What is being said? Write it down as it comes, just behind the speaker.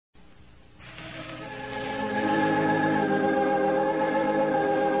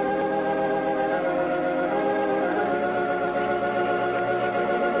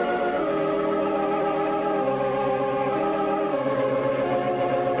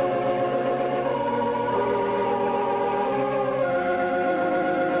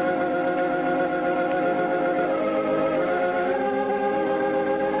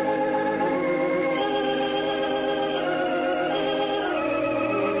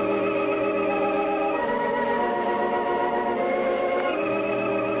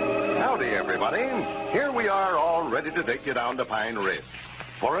everybody. Here we are, all ready to take you down to Pine Ridge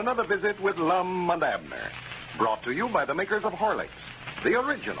for another visit with Lum and Abner, brought to you by the makers of Horlicks, the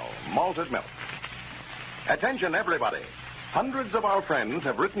original malted milk. Attention, everybody. Hundreds of our friends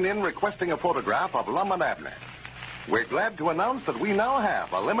have written in requesting a photograph of Lum and Abner. We're glad to announce that we now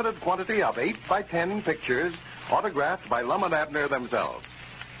have a limited quantity of 8x10 pictures autographed by Lum and Abner themselves.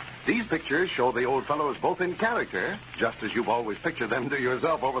 These pictures show the old fellows both in character, just as you've always pictured them to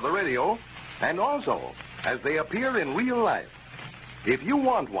yourself over the radio, and also as they appear in real life. If you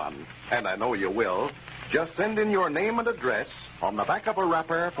want one, and I know you will, just send in your name and address on the back of a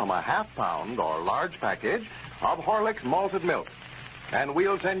wrapper from a half-pound or large package of Horlicks malted milk, and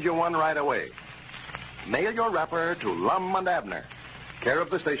we'll send you one right away. Mail your wrapper to Lum and Abner, care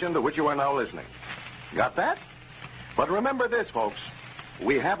of the station to which you are now listening. Got that? But remember this, folks.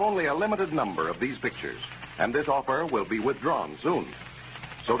 We have only a limited number of these pictures, and this offer will be withdrawn soon.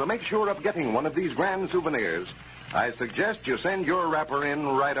 So to make sure of getting one of these grand souvenirs, I suggest you send your wrapper in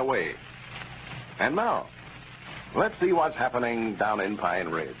right away. And now, let's see what's happening down in Pine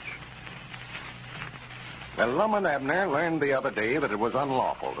Ridge. Well, Lum and Abner learned the other day that it was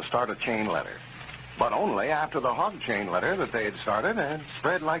unlawful to start a chain letter, but only after the hog chain letter that they had started had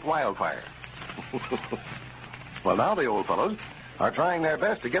spread like wildfire. Well, now the old fellows are trying their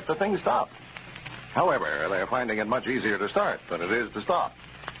best to get the thing stopped. However, they're finding it much easier to start than it is to stop.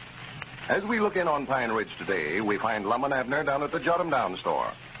 As we look in on Pine Ridge today, we find Lum and Abner down at the Jot 'em Down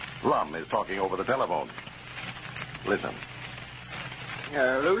store. Lum is talking over the telephone. Listen.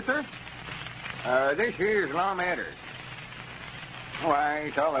 Luther? This here's Lum Abner.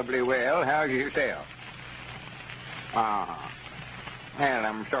 Why, tolerably well. How's yourself? Well,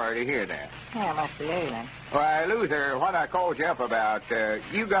 I'm sorry to hear that. Yeah, must be ailing. Why, Luther, what I called you up about,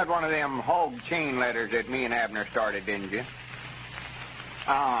 you got one of them hog chain letters that me and Abner started, didn't you?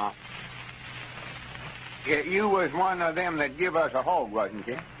 Yeah, you was one of them that give us a hog, wasn't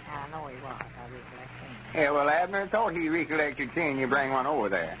you? I know he was. I recollect him. Yeah, well, Abner thought he recollected seeing you bring one over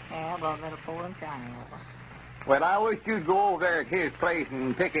there. Yeah, I brought little Paul and Johnny over. Well, I wish you'd go over there at his place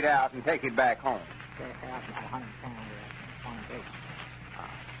and pick it out and take it back home. That's out about 100 pounds.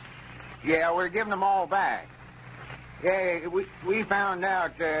 Yeah, we're giving them all back. Yeah, we found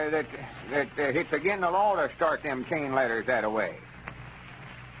out that it's against the law to start them chain letters that way.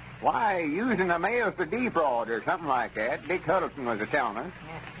 Why, using the mail for defraud or something like that. Dick Huddleston was a-telling us.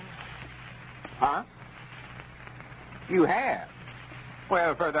 Yes, sir. Huh? You have?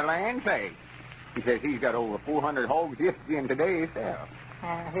 Well, for the land's sake. He says he's got over 400 hogs yesterday and today himself.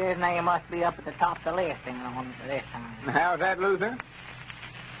 His name must be up at the top of the list on this time. How's that, Luther?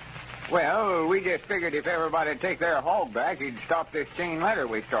 Well, we just figured if everybody would take their hog back, he'd stop this chain letter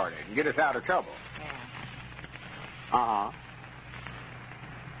we started and get us out of trouble. Yeah. Uh-huh.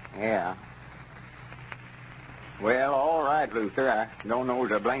 Yeah. Well, all right, Luther. I don't know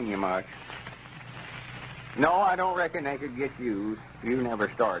to blame you much. No, I don't reckon they could get you. You never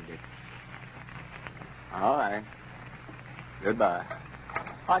started it. All right. Goodbye.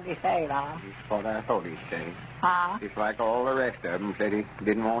 What'd you say, Lum? That's what I thought he'd say. Huh? Just like all the rest of them said he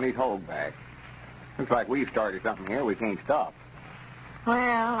didn't want his hog back. Looks like we've started something here we can't stop. Well,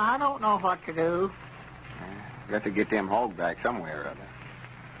 I don't know what to do. Got to get them hog back somewhere or other.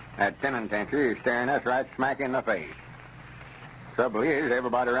 That penitentiary is staring us right smack in the face. Trouble is,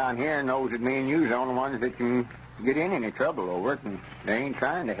 everybody around here knows that me and you's the only ones that can get in any trouble over it, and they ain't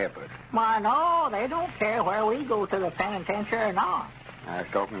trying to help us. Why, no, they don't care where we go to the penitentiary or not. I was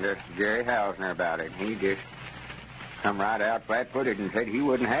talking to Jerry Hausner about it, and he just come right out flat-footed and said he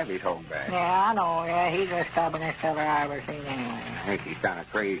wouldn't have his hog back. Yeah, I know. Yeah, he's the stubbornest fella I ever seen anyway. I think he's kind of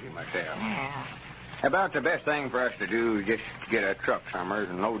crazy myself. Yeah. About the best thing for us to do is just get a truck somewhere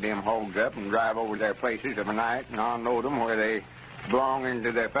and load them hogs up and drive over their places of a night and unload them where they belong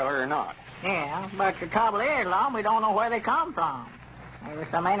into their feller or not. Yeah, but the trouble is, Lum, we don't know where they come from. There were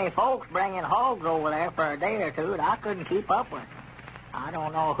so many folks bringing hogs over there for a day or two that I couldn't keep up with. I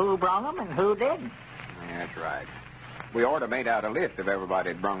don't know who brung them and who didn't. Yeah, that's right. We ought to made out a list of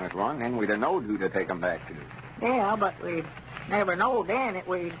everybody that brung us one, then we'd have knowed who to take them back to. Yeah, but we'd never know then that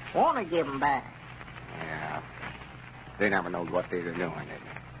we'd want to give them back. Yeah. They never knowed what they were doing, did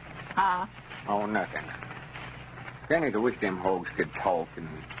they? Huh? Oh, nothing. Granny, I wish them hogs could talk and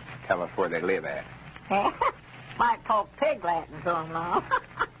tell us where they live at. Yeah? Might talk pig Latin to them, Lum.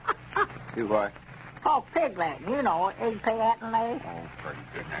 Do what? Talk pig Latin, you know it. Egg pay Latin, lady. Oh, for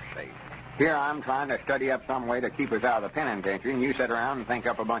goodness sake. Here I'm trying to study up some way to keep us out of the penitentiary, and you sit around and think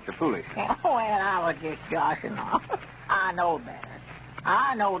up a bunch of foolishness. Yeah, well, I was just joshing off. I know better.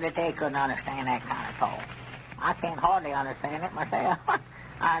 I know that they couldn't understand that kind of talk. I can't hardly understand it myself.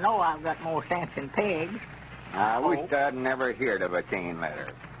 I know I've got more sense than pigs. I wish I'd never heard of a chain letter.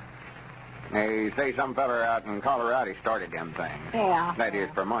 They say some feller out in Colorado started them things. Yeah. That is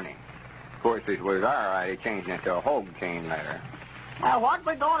for money. Of course, it was our idea changing it to a hog chain letter. Well, what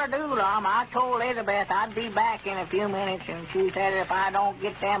we going to do, Lum? I told Elizabeth I'd be back in a few minutes, and she said if I don't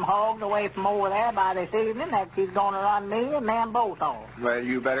get them hogs away from over there by this evening, that she's going to run me and them both off. Well,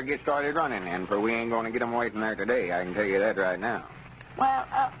 you better get started running then, for we ain't going to get them away from there today. I can tell you that right now. Well,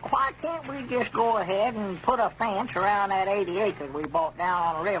 why can't we just go ahead and put a fence around that 80 acres we bought down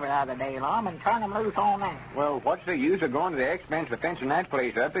on the river the other day, Lum, and turn them loose on that? Well, what's the use of going to the expense of fencing that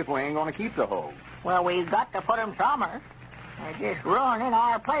place up if we ain't going to keep the hogs? Well, we've got to put them somewhere. They're just ruining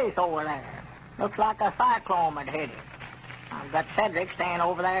our place over there. Looks like a cyclone had hit it. I've got Cedric staying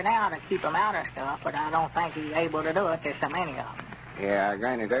over there now to keep them out of stuff, but I don't think he's able to do it. There's so many of them. Yeah,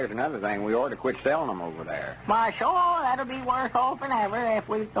 Granny, there's another thing. We ought to quit selling them over there. Why, sure, that'll be worse off than ever if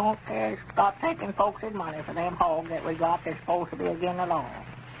we don't stop taking folks' money for them hogs that we got that's supposed to be against the law.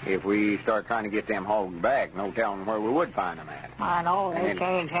 If we start trying to get them hogs back, no telling where we would find them at. I know. They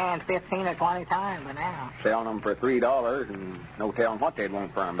changed hands 15 or 20 times by now. Selling them for $3 and no telling what they'd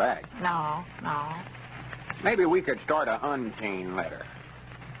want for them back. No. Maybe we could start a unchain letter.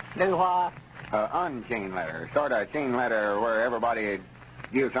 Do what? Unchain letter. Start a chain letter where everybody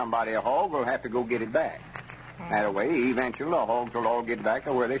gives somebody a hog will have to go get it back. That way, eventually, the hogs will all get back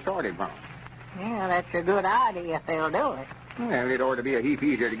to where they started from. Yeah, that's a good idea if they'll do it. Well, it ought to be a heap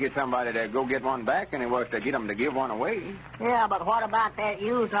easier to get somebody to go get one back than it was to get them to give one away. Yeah, but what about that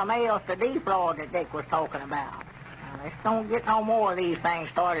using the mails to defraud that Dick was talking about? Now, let's don't get no more of these things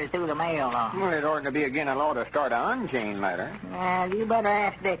started through the mail, Lum. Well, it ought to be again a law to start an unchained letter. Yeah, you better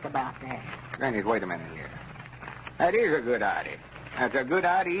ask Dick about that. Granny, wait a minute here. That is a good idea. That's a good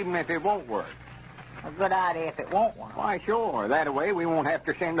idea even if it won't work. A good idea if it won't work. Why, sure. That way we won't have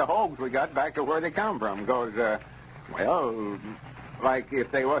to send the hogs we got back to where they come from. Because, well, like if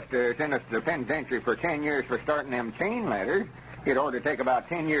they was to send us to the penitentiary for 10 years for starting them chain letters, it ought to take about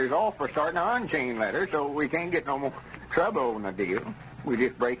 10 years off for starting an unchained letter, so we can't get no more trouble on the deal. We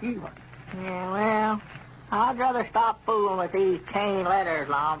just break even. Yeah, well, I'd rather stop fooling with these chain letters,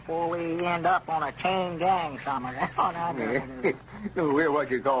 Lum, before we end up on a chain gang somewhere. That's what I'd rather do. We're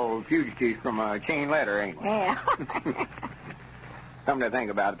what you call fugitives from a chain letter, ain't we? Yeah. Come to think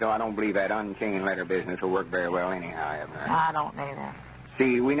about it, though, I don't believe that unchained letter business will work very well anyhow, Abner. I don't neither.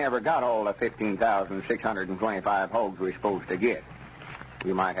 See, we never got all the 15,625 hogs we're supposed to get.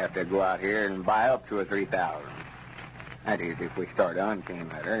 We might have to go out here and buy up 2,000 or 3,000. That is, if we start an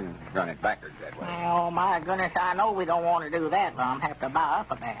unchained letter and run it backwards that way. Oh, my goodness, I know we don't want to do that, Lum. Have to buy up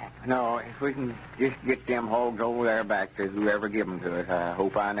a bat. No, if we can just get them hogs over there back to whoever give them to us, I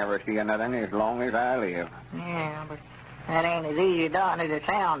hope I never see another one as long as I live. Yeah, but that ain't as easy done as it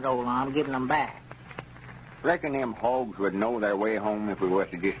sounds, old Lum, giving them back. Reckon them hogs would know their way home if we was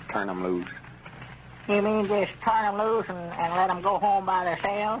to just turn them loose. You mean just turn them loose and let them go home by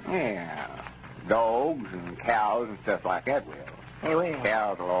themselves? Yeah. Dogs and cows and stuff like that will. They will.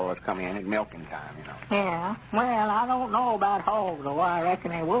 Cows will always come in at milking time, you know. Yeah. Well, I don't know about hogs, though. I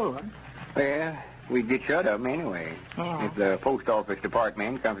reckon they would. Well, we'd get shut of them anyway. Yeah. If the post office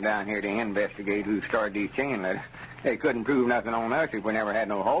department comes down here to investigate who started these chain letters, they couldn't prove nothing on us if we never had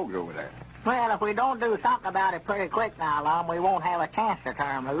no hogs over there. Well, if we don't do something about it pretty quick now, Lum, we won't have a chance to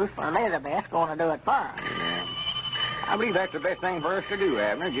turn them loose, for Elizabeth's going to do it first. Yeah. I believe that's the best thing for us to do,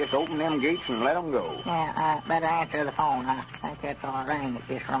 Abner. Just open them gates and let them go. Yeah, I better answer the phone. I think that's our ring that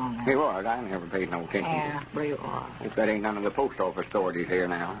just rung there. It was. I never paid no attention to Yeah, it. I believe it was. Hope that ain't none of the post office authorities here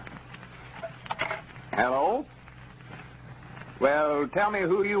now. Hello? Well, tell me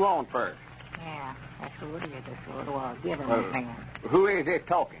who you want first. Yeah, that's who it is. That's who it was. Give him Well, his hand. Who is this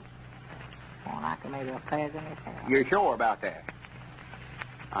talking? Well, I can maybe a pleasant himself. You're sure about that?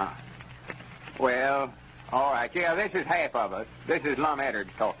 Well, all right. Yeah, this is half of us. This is Lum Eddard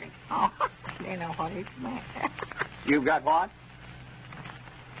talking. Oh, you know what he meant. You've got what?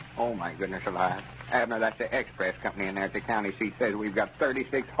 Oh, my goodness alive. Abner, that's the express company in there at the county seat. Says we've got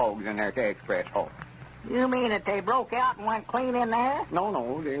 36 hogs in there at the express hall. You mean that they broke out and went clean in there?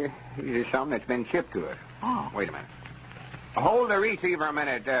 No. There's something that's been shipped to us. Oh. Wait a minute. Hold the receiver a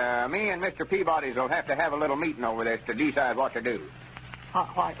minute. Me and Mr. Peabody's will have to have a little meeting over this to decide what to do.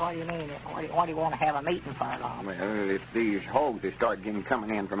 What do you mean? What do you want to have a meeting for, Lum? Well, if these hogs they start coming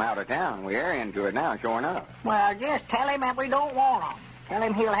in from out of town, we're into it now, sure enough. Well, just tell him that we don't want them. Tell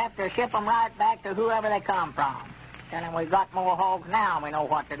him he'll have to ship them right back to whoever they come from. Tell him we've got more hogs now and we know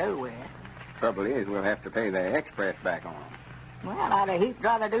what to do with it. Trouble is, we'll have to pay the express back on them. Well, I'd a heap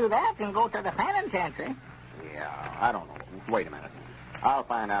rather do that than go to the penitentiary. Yeah, I don't know. Wait a minute. I'll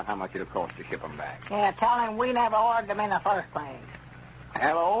find out how much it'll cost to ship them back. Yeah, tell him we never ordered them in the first place.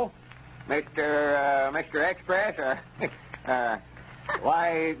 Hello, Mr. Express?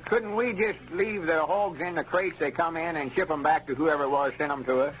 Why, couldn't we just leave the hogs in the crates they come in and ship them back to whoever it was sent them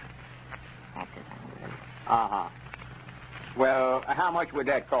to us? Uh-huh. Well, how much would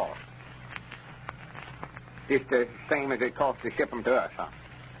that cost? Just the same as it costs to ship them to us, huh?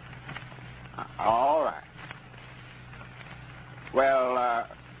 All right. Well,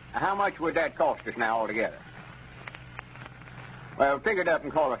 how much would that cost us now altogether? Well, figure it up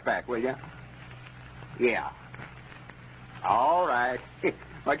and call us back, will you? Yeah. All right.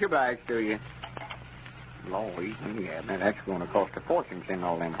 Much obliged to you. Lord, yeah, man, that's going to cost a fortune sending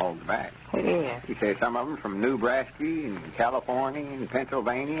all them hogs back. It is. He said some of them from Nebraska and California and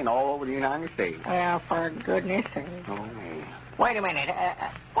Pennsylvania and all over the United States. Well, for goodness sake. Oh, man. Wait a minute.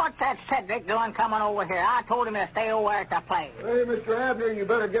 What's that Cedric doing coming over here? I told him to stay over at the place. Hey, Mr. Abner, you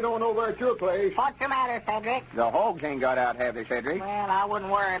better get on over at your place. What's the matter, Cedric? The hogs ain't got out, have they, Cedric? Well, I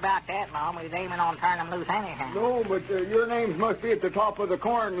wouldn't worry about that, Mom. He's aiming on turning them loose anyhow. No, but your names must be at the top of the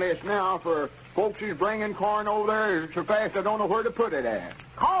corn list now for folks who's bringing corn over there so fast I don't know where to put it at.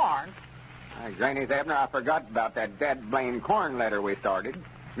 Corn? Granny Abner, I forgot about that dead blame corn letter we started.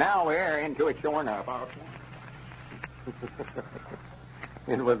 Now we're into it showing up.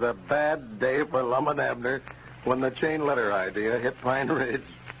 It was a bad day for Lum and Abner when the chain letter idea hit Pine Ridge.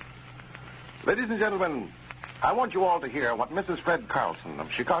 Ladies and gentlemen, I want you all to hear what Mrs. Fred Carlson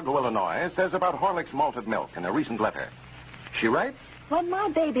of Chicago, Illinois, says about Horlick's malted milk in a recent letter. She writes, When my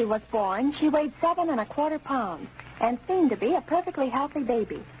baby was born, she weighed 7 1/4 pounds and seemed to be a perfectly healthy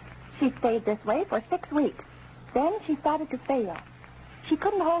baby. She stayed this way for 6 weeks. Then she started to fail. She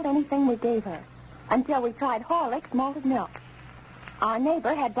couldn't hold anything we gave her until we tried Horlick's malted milk. Our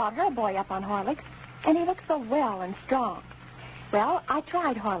neighbor had brought her boy up on Horlick's, and he looked so well and strong. Well, I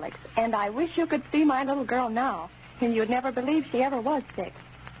tried Horlick's, and I wish you could see my little girl now, and you'd never believe she ever was sick.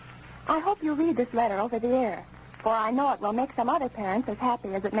 I hope you read this letter over the air, for I know it will make some other parents as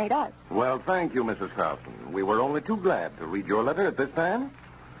happy as it made us. Well, thank you, Mrs. Carlson. We were only too glad to read your letter at this time.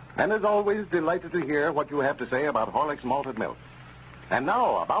 And as always, delighted to hear what you have to say about Horlick's malted milk. And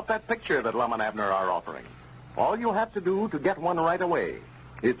now, about that picture that Lum and Abner are offering. All you have to do to get one right away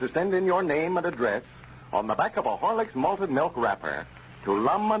is to send in your name and address on the back of a Horlick's malted milk wrapper to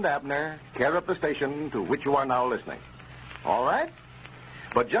Lum and Abner, care of the station to which you are now listening. All right?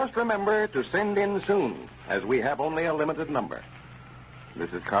 But just remember to send in soon, as we have only a limited number.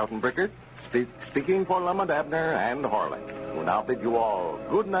 This is Carlton Brickert, speaking for Lum and Abner and Horlick, who now bid you all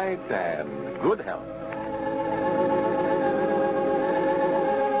good night and good health.